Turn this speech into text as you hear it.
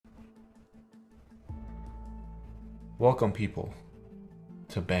Welcome, people,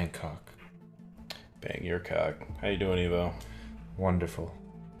 to Bangkok. Bang your cock. How you doing, Evo? Wonderful.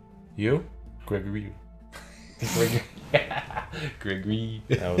 You? Gregory. Gregory.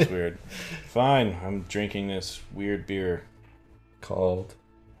 That was weird. Fine, I'm drinking this weird beer. Called.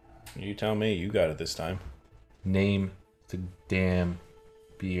 You tell me, you got it this time. Name the damn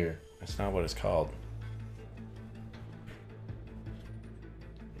beer. That's not what it's called.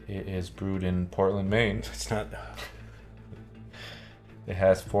 It is brewed in Portland, Maine. It's not. It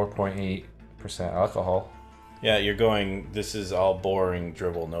has 4.8% alcohol. Yeah, you're going, this is all boring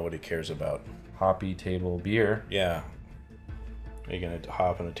dribble nobody cares about. Hoppy table beer. Yeah. Are you going to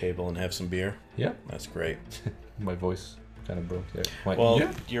hop on a table and have some beer? Yeah. That's great. My voice kind of broke there. Well,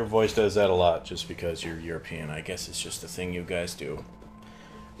 yeah. Your voice does that a lot just because you're European. I guess it's just a thing you guys do.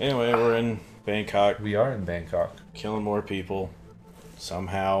 Anyway, we're in Bangkok. We are in Bangkok. Killing more people.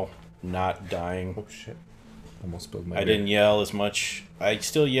 Somehow not dying. Oh, shit. Almost spilled my I beer. didn't yell as much. I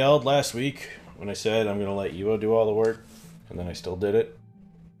still yelled last week when I said I'm going to let Evo do all the work. And then I still did it.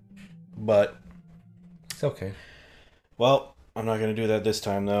 But It's okay. well, I'm not going to do that this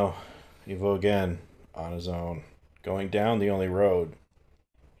time, though. Evo again, on his own. Going down the only road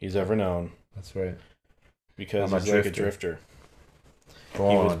he's ever known. That's right. Because I'm a he's like a drifter. drifter. He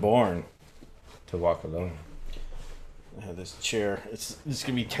was born. To walk alone. I have this chair. It's going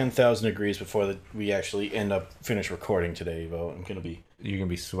to be 10,000 degrees before we actually finish recording today, Evo. You're going to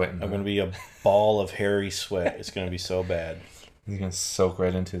be sweating. I'm going to be a ball of hairy sweat. It's going to be so bad. He's going to soak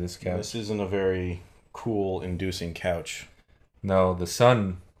right into this couch. This isn't a very cool, inducing couch. No, the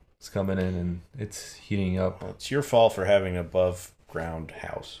sun is coming in and it's heating up. Well, it's your fault for having an above ground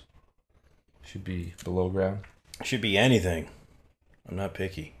house. Should be below ground. It should be anything. I'm not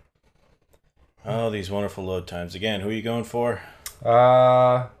picky. Oh, these wonderful load times. Again, who are you going for?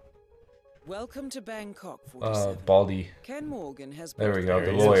 Welcome to Bangkok, 47. Baldy. Ken Morgan has There we booked go, the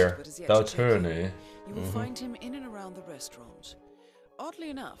the lawyer. rest, but is yet The to check in. attorney. You will find him in and around the restaurant.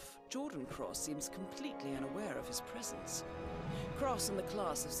 Oddly enough, Jordan Cross seems completely unaware of his presence. Cross and the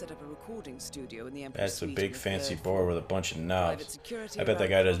class have set up a recording studio in the Emperor's That's a Suite big on the fancy third board floor. with a bunch of Private knobs. security I bet that around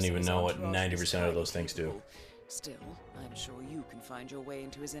guy doesn't Cross even and his know what entourage is 90% of those things do. capable. Still, I'm sure you can find your way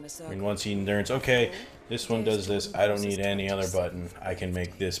into his inner I circle. mean, once he learns, okay, this one does this, I don't need any other button. I can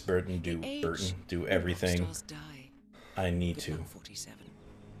make this Burton do everything Stars die. I need Good to. luck, 47.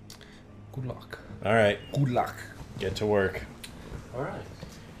 Good luck. All right, Good luck. get to work. All right.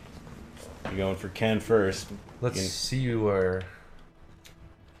 You're going for Ken first. Let's You- see where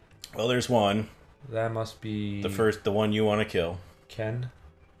Well, there's one. that must be. The one you want to kill. Ken.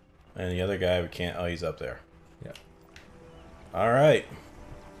 And the other guy, we can't. Oh, he's up there. Yeah. All right.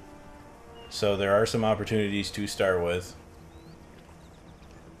 So there are some opportunities to start with.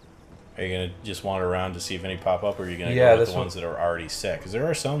 Are you gonna just wander around to see if any pop up, or are you gonna Yeah, go with this the ones that are already set? Because there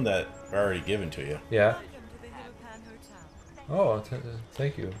are some that are already given to you. Yeah. Oh,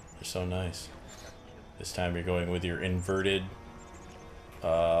 thank you. They're so nice. This time you're going with your inverted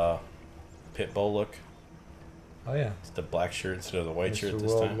pit bull look. Oh yeah. It's the black shirt instead of the white shirt Mr.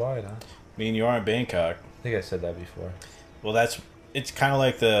 this time. Worldwide, huh? I mean, you are in Bangkok. I think I said that before. Well, it's kind of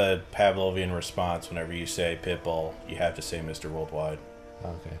like the Pavlovian response. Whenever you say pit bull, you have to say Mr. Worldwide.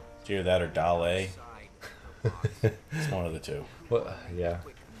 Okay. It's either that or Dale. It's one of the two. Well, yeah.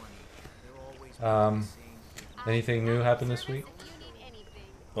 Anything new happened this week?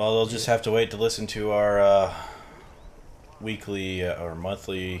 Well, they'll just have to wait to listen to our weekly or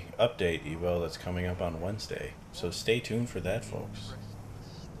monthly update, Evo, that's coming up on Wednesday. So stay tuned for that, folks.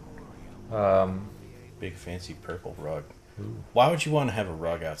 Big fancy purple rug. Ooh. Why would you want to have a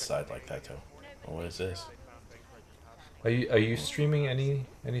rug outside like that, though? Well, what is this? Are you streaming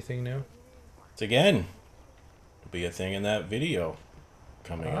anything new? It's again. It'll be a thing in that video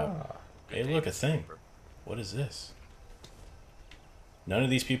coming up. Hey, look, a thing. What is this? None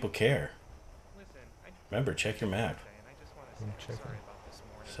of these people care. Remember, check your map. I'm checking.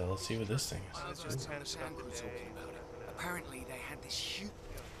 So let's see what this thing is. Apparently they had this huge...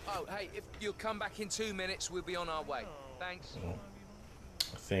 Oh, hey, if you'll come back in 2 minutes, we'll be on our way. Thanks.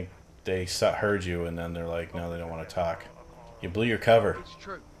 I think they heard you, and then they're like, no, they don't want to talk. You blew your cover. It's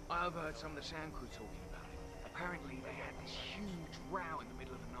true. I overheard some of the sound crew talking about it. Apparently they had this huge row in the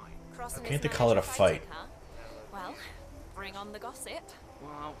middle of the night. Why can't they call it a fight? Huh? Well, bring on the gossip.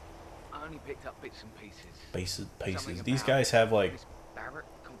 Well, I only picked up bits and pieces. Paces. Something These about guys have like this Barrett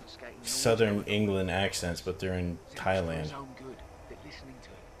confiscating all southern the- England accents, but they're in It was for Thailand. his own good that listening to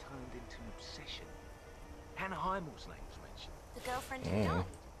it turned into an obsession. Hannah Heimel's name was mentioned. The girlfriend Mm. of Don.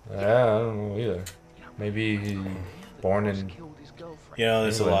 Yeah, I don't know either. You know, Maybe he the born in. Killed his girlfriend. You know,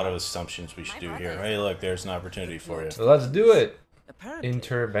 there's a England. lot of assumptions we should do here. Hey, look, there's an opportunity for you. So let's do it. Apparently,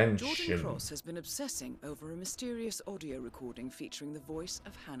 Jordan Intervention. Cross has been obsessing over a mysterious audio recording featuring the voice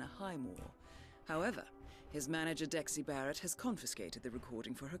of Hannah Highmore. However, his manager Dexy Barrett has confiscated the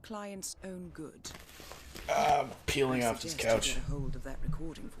recording for her client's own good. Peeling I off this suggest couch. you get a hold of that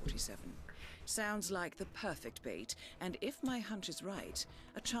recording, 47. Sounds like the perfect bait, and if my hunch is right,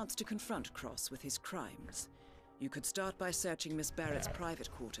 a chance to confront Cross with his crimes. You could start by searching Miss Barrett's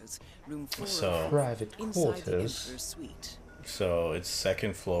private quarters, room 404, So- Private inside the quarters. Emperor's suite. So it's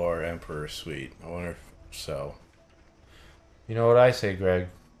second floor Emperor Suite. I wonder if so. You know what I say, Greg?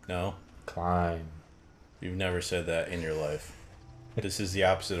 No, Climb. you've never said that in your life. This is the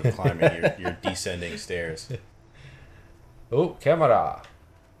opposite of climbing. You're descending stairs. Oh, camera.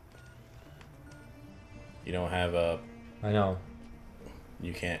 You don't have a. I know.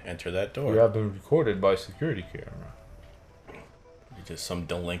 You can't enter that You door. have been recorded by security camera. You're just some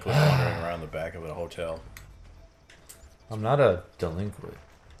delinquent wandering around the back of a hotel. I'm not a delinquent.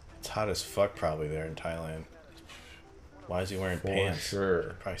 It's hot as fuck probably there in Thailand. Why is he wearing For pants?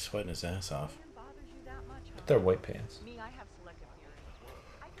 sure. Probably sweating his ass off. But they're white pants.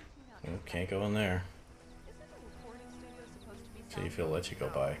 Oh, can't go in there. See if he'll let you go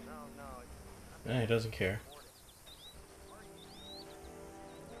by. Nah, he doesn't care.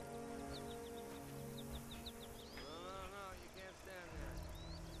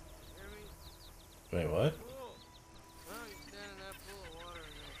 Wait, what?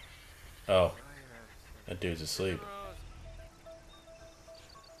 Oh. That dude's asleep.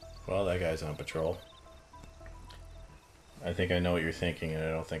 Well, that guy's on patrol. I think I know what you're thinking, and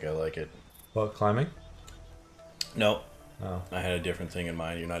I don't think I like it. What, climbing? No, Oh. I had a different thing in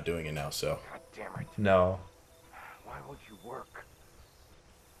mind. You're not doing it now, so. God damn it. No. Why won't you work?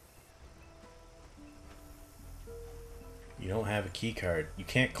 You don't have a key card. You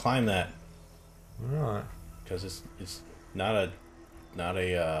can't climb that Alright. because it's not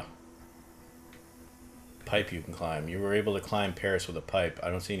a pipe you can climb. You were able to climb Paris with a pipe. I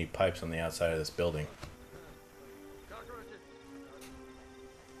don't see any pipes on the outside of this building.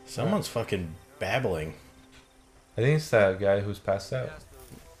 Someone's fucking babbling. I think it's that guy who's passed out.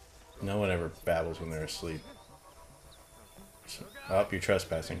 No one ever babbles when they're asleep. Oh, you're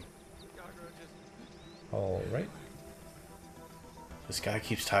trespassing. Alright. This guy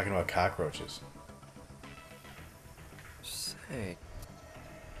keeps talking about cockroaches. Say,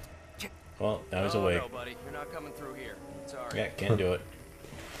 Well, now he's awake. No, buddy, you're not coming through here. Sorry. Yeah, can't do it.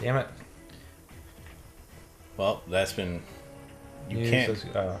 Damn it. Well, that's been... You Use can't... this-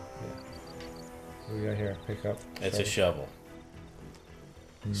 yeah. What do we got here? Pick up. It's a shovel.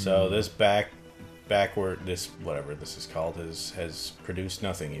 shovel. So this backward, this whatever this is called, has produced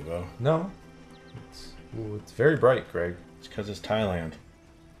nothing, Evo. No. It's very bright, Greg. It's because it's Thailand.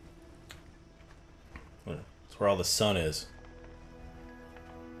 It's where all the sun is.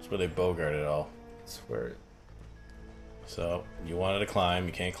 It's where they bogart it all. It's where it... So you wanted to climb,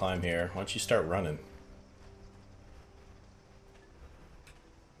 you can't climb here. Why don't you start running?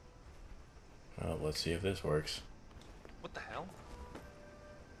 Oh, let's see if this works. What the hell?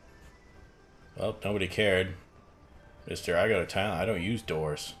 Well, nobody cared. Mister, I go to Thailand. I don't use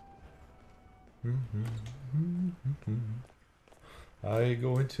doors. I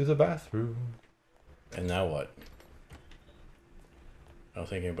go into the bathroom. And now what? I don't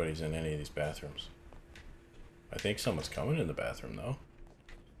think anybody's in any of these bathrooms. I think someone's coming in the bathroom, though.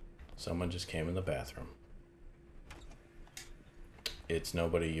 Someone just came in the bathroom. It's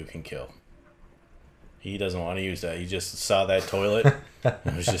nobody you can kill. He doesn't want to use that. He just saw that toilet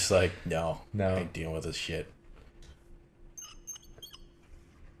and was just like, no, No. I ain't dealing with this shit.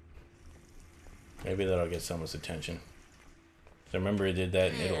 Maybe that'll get someone's attention. I remember he did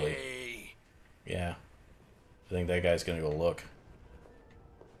that in Italy. Hey. Yeah. I think that guy's gonna go look.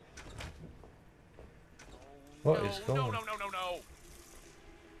 What is going on? No.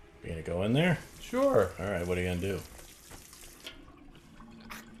 You gonna go in there? Sure. Alright, what are you gonna do?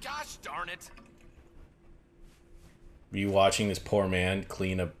 Gosh darn it. Are you watching this poor man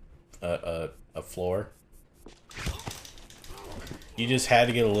clean a floor? You just had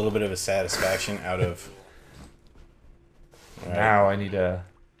to get a little bit of a satisfaction out of... All right. Now I need to...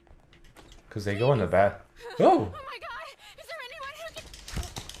 Because they go in the bath... Oh! Oh my god! Is there anyone who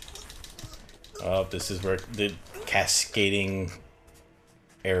can... Oh, this is where the cascading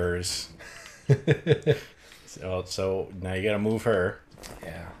errors. So now you gotta move her.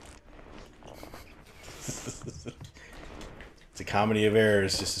 Yeah. It's a comedy of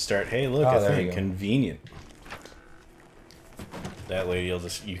errors just to start. Hey, look, Oh, I there you think go. convenient. That lady will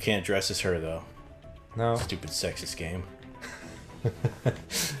just... You can't dress as her, though. No. Stupid sexist game.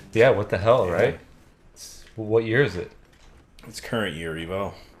 Yeah, what the hell, right? What year is it? It's current year,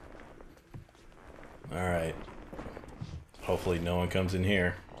 Evo. Alright. Hopefully no one comes in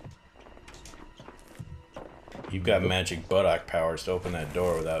here. You've got magic buttock powers to open that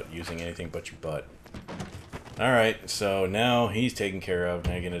door without using anything but your butt. Alright, so now he's taken care of.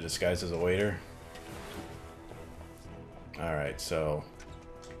 Now you're going to disguise as a waiter. Alright, so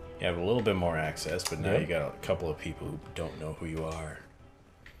you have a little bit more access, but now you got a couple of people who don't know who you are.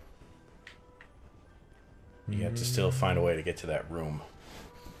 You have to still find a way to get to that room.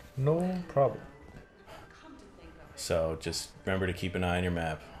 No problem. So just remember to keep an eye on your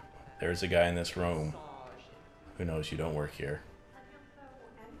map. There's a guy in this room. Who knows you don't work here.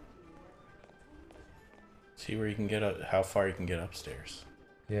 See where you can get up, how far you can get upstairs.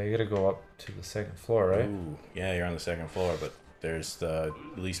 Yeah, you gotta go up to the second floor, right? Ooh, yeah, you're on the second floor, but there's at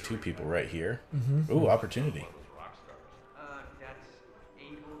least 2 people right here. Ooh, opportunity.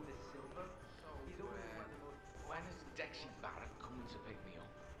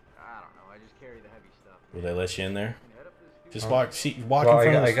 Will they let you in there? Just walk in front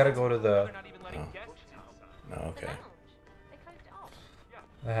of I gotta go to the... Oh, okay.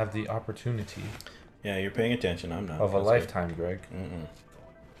 I have the opportunity Yeah, you're paying attention. I'm not. of a That's lifetime, Greg. good.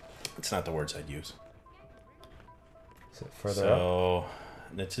 It's not the words I'd use. Is it further up? So,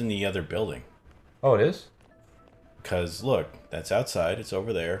 it's in the other building. Oh, it is? Because, look, that's outside. It's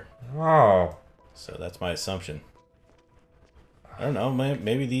over there. Oh. So that's my assumption. I don't know.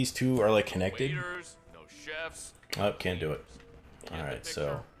 Maybe these two are, like, connected. Waiters, no chefs. Oh, can't do it. Alright,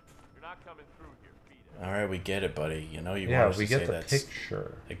 so... You're not coming through here, beat it. Alright, we get it, buddy. You know you Yeah, want us we to get say the that.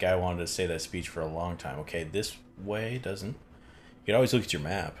 picture. The guy wanted to say that speech for a long time. Okay, this way doesn't. You can always look at your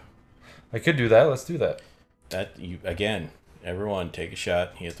map. I could do that. Let's do that. That you again. Everyone, take a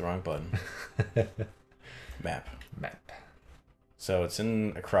shot. He hit the wrong button. Map. Map. So it's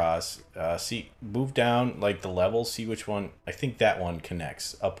in across. See, move down like the level. See which one. I think that one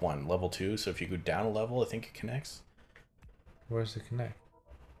connects. Up one, level 2. So if you go down a level, I think it connects. Where's the connect?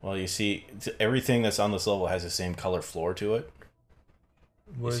 Well, you see, everything that's on this level has the same color floor to it.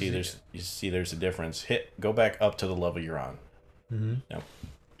 Where is it? You see, there's a difference. Go back up to the level you're on. Mm-hmm. Now,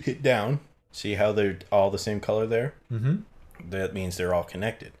 hit down. See how they're all the same color there? Mm-hmm. That means they're all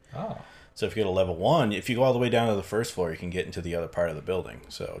connected. Oh. So if you go to level 1, if you go all the way down to the first floor, you can get into the other part of the building.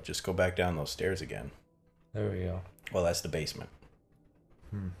 So just go back down those stairs again. There we go. Well, that's the basement.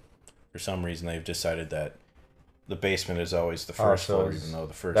 For some reason, they've decided that the basement is always the first so floor, even though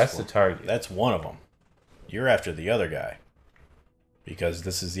the first that's floor... the target. That's one of them. You're after the other guy. Because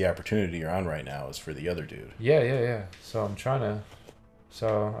this is the opportunity you're on right now, is for the other dude. Yeah. So I'm trying to... So,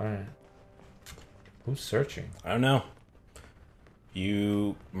 alright. Who's searching? I don't know.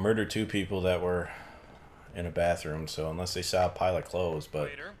 You murdered 2 people that were in a bathroom, so unless they saw a pile of clothes, but...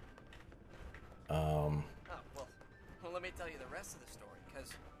 Waiter. Oh, well, let me tell you the rest of the story, because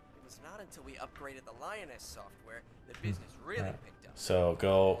it was not until we upgraded the Lioness software that business really picked up. So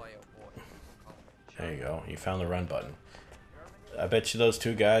go... Boy, oh boy. There you go. You found the run button. I bet you those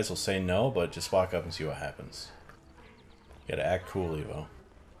 2 guys will say no, but just walk up and see what happens. You gotta act cool, Evo.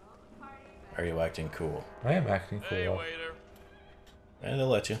 Are you acting cool? I am acting cool. Hey, waiter. And they'll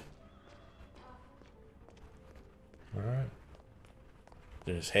let you. Alright.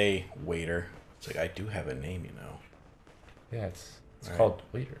 There's, hey, waiter. It's like, I do have a name, you know. Yeah, it's Alright. called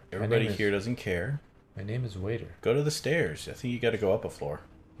Waiter. Everybody here doesn't care. My name is Waiter. Go to the stairs. I think you gotta go up a floor.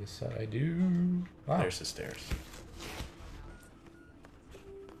 Yes, I do. Wow. There's the stairs.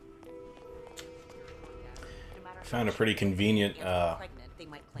 Found a pretty convenient,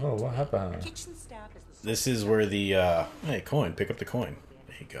 Oh, what happened? this is where the, hey, coin, pick up the coin.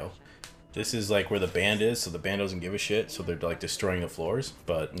 There you go. This is like where the band is, so the band doesn't give a shit, so they're like destroying the floors.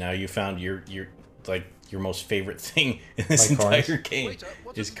 But now you found your like, your most favorite thing in this My entire coins. game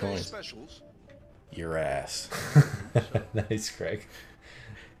is coins. Your ass. Nice, Craig.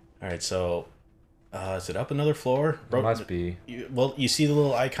 Alright, so, is it up another floor? It must be. Well, you see the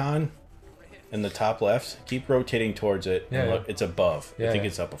little icon in the top left? Keep rotating towards it. Yeah, and look, it's above. I Yeah, think yeah.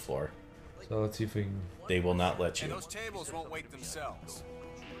 it's up a floor. So let's see if we can... They will not let you. Those tables won't wait themselves.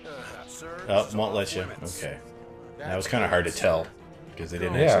 Oh, won't let you. Okay. That was kind of hard to tell because they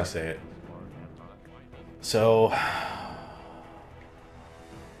didn't Yeah. actually say it. So, I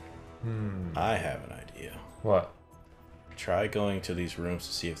have an idea. What? Try going to these rooms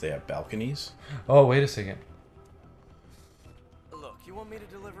to see if they have balconies. Oh, wait a second. Look, you want me to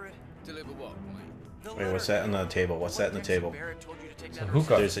deliver it? Deliver what, mate? Wait, what's that on the table? What's that on the table? So who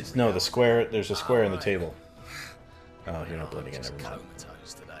got... No, the square. There's a square on the table. Oh, you're not blending in. Never mind.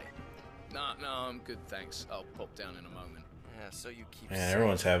 No, I'm good, thanks. I'll pop down in a moment. Yeah, so you keep Man,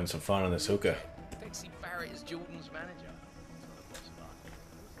 everyone's having some fun on this hookah. Betsy Barrett is Jordan's manager.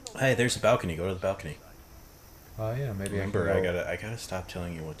 Hey, there's a balcony. Go to the balcony. Oh yeah, maybe Remember, I can go. I gotta stop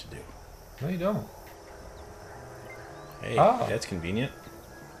telling you what to do. No, you don't. Hey, Ah. that's convenient.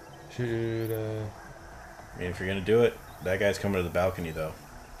 Should I mean, if you're gonna do it, that guy's coming to the balcony though.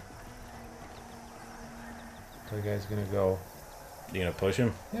 that guy's gonna go? You gonna push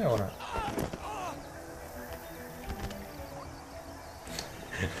him? Yeah, why not?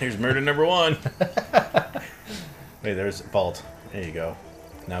 Here's murder number 1. Wait, there's vault. There you go.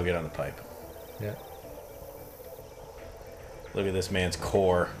 Now get on the pipe. Yeah. Look at this man's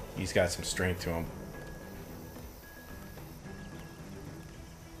core. He's got some strength to him.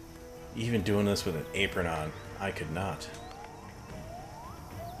 Even doing this with an apron on, I could not.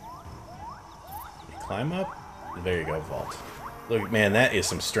 You climb up? There you go, vault. Look, man, that is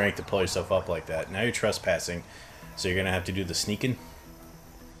some strength to pull yourself up like that. Now you're trespassing, so you're gonna have to do the sneaking.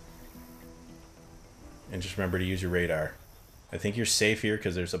 And just remember to use your radar. I think you're safe here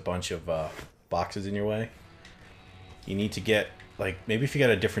because there's a bunch of boxes in your way. You need to get, like, maybe if you got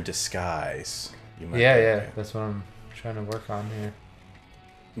a different disguise. You might Yeah, be yeah. okay. That's what I'm trying to work on here.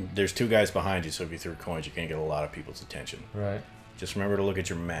 There's 2 guys behind you, so if you threw coins, you can't get a lot of people's attention. Right. Just remember to look at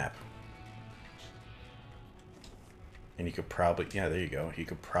your map. And you could probably, yeah, there you go. You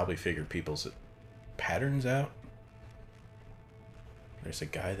could probably figure people's patterns out. There's a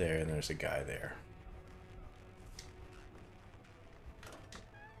guy there, and there's a guy there.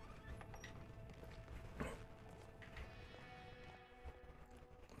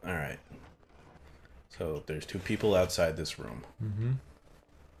 Alright. So there's 2 people outside this room. Mm-hmm.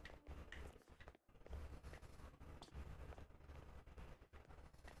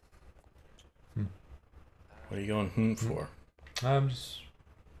 What are you going for? I'm just...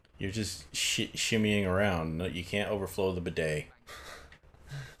 You're just shimmying around. No, you can't overflow the bidet.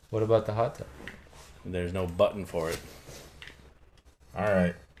 What about the hot tub? There's no button for it.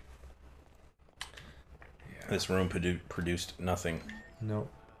 Alright. Yeah. This room produced nothing. Nope.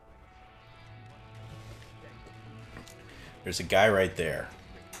 There's a guy right there.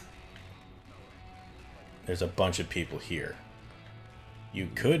 There's a bunch of people here. You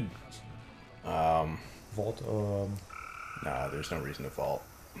could... Vault, Nah, there's no reason to vault.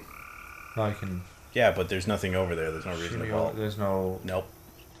 no, I can... Yeah, but there's nothing over there. There's no reason to vault. There's no... Nope.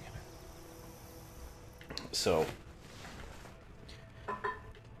 So...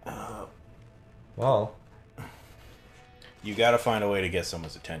 Well... You gotta find a way to get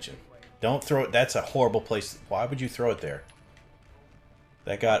someone's attention. Don't throw it... That's a horrible place. Why would you throw it there?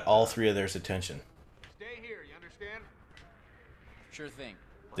 That got all 3 of theirs attention. Stay here, you understand? Sure thing.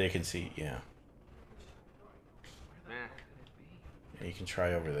 They can see, yeah. You can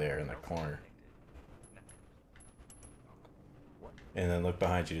try over there in the corner. And then look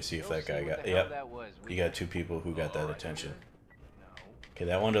behind you to see if that guy got... Yep. You got 2 people who got that attention. Okay,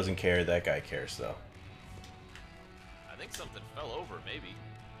 that one doesn't care. That guy cares, though. I think something fell over, maybe.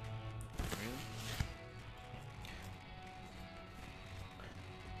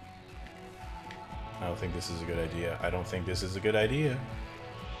 I don't think this is a good idea. I don't think this is a good idea.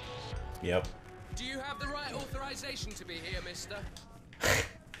 Yep. Do you have the right authorization to be here, mister?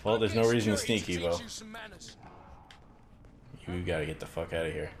 Well, there's no reason to sneak, Security Evo. teach you some manners. You gotta get the fuck out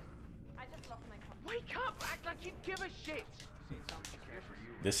of here. Wake up! Act like you give a shit!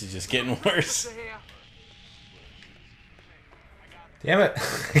 This is just getting worse. Damn it!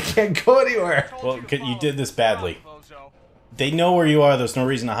 I can't go anywhere! Well, you did this badly. They know where you are. There's no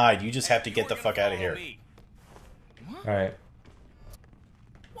reason to hide. You just have to get the fuck out of here. Alright.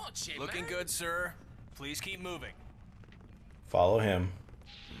 Watch it, Looking man. good, sir. Please keep moving. Follow him.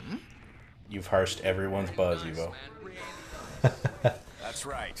 You've harshed everyone's buzz, Nice, Evo. man. That's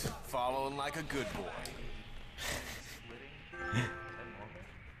right. Following like a good boy.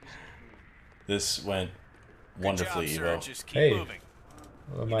 This went Good wonderfully, job, sir. Evo. Just keep Hey. moving.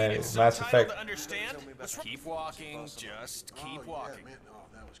 Well, You my needed Mass subtitle Effect... to understand? Keep walking. Just keep walking. Man, oh,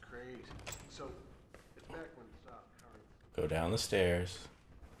 that was crazy. So, it's back when it stopped. Go down the stairs.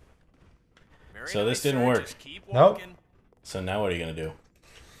 Very So this nice, didn't sir. work. Just keep Nope. walking. So now what are you gonna do?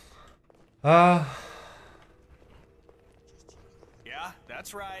 Yeah,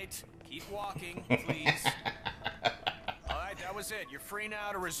 that's right. Keep walking, please. Alright, that was it. You're free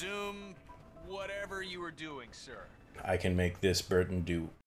now to resume whatever you were doing, sir. I can make this Burton do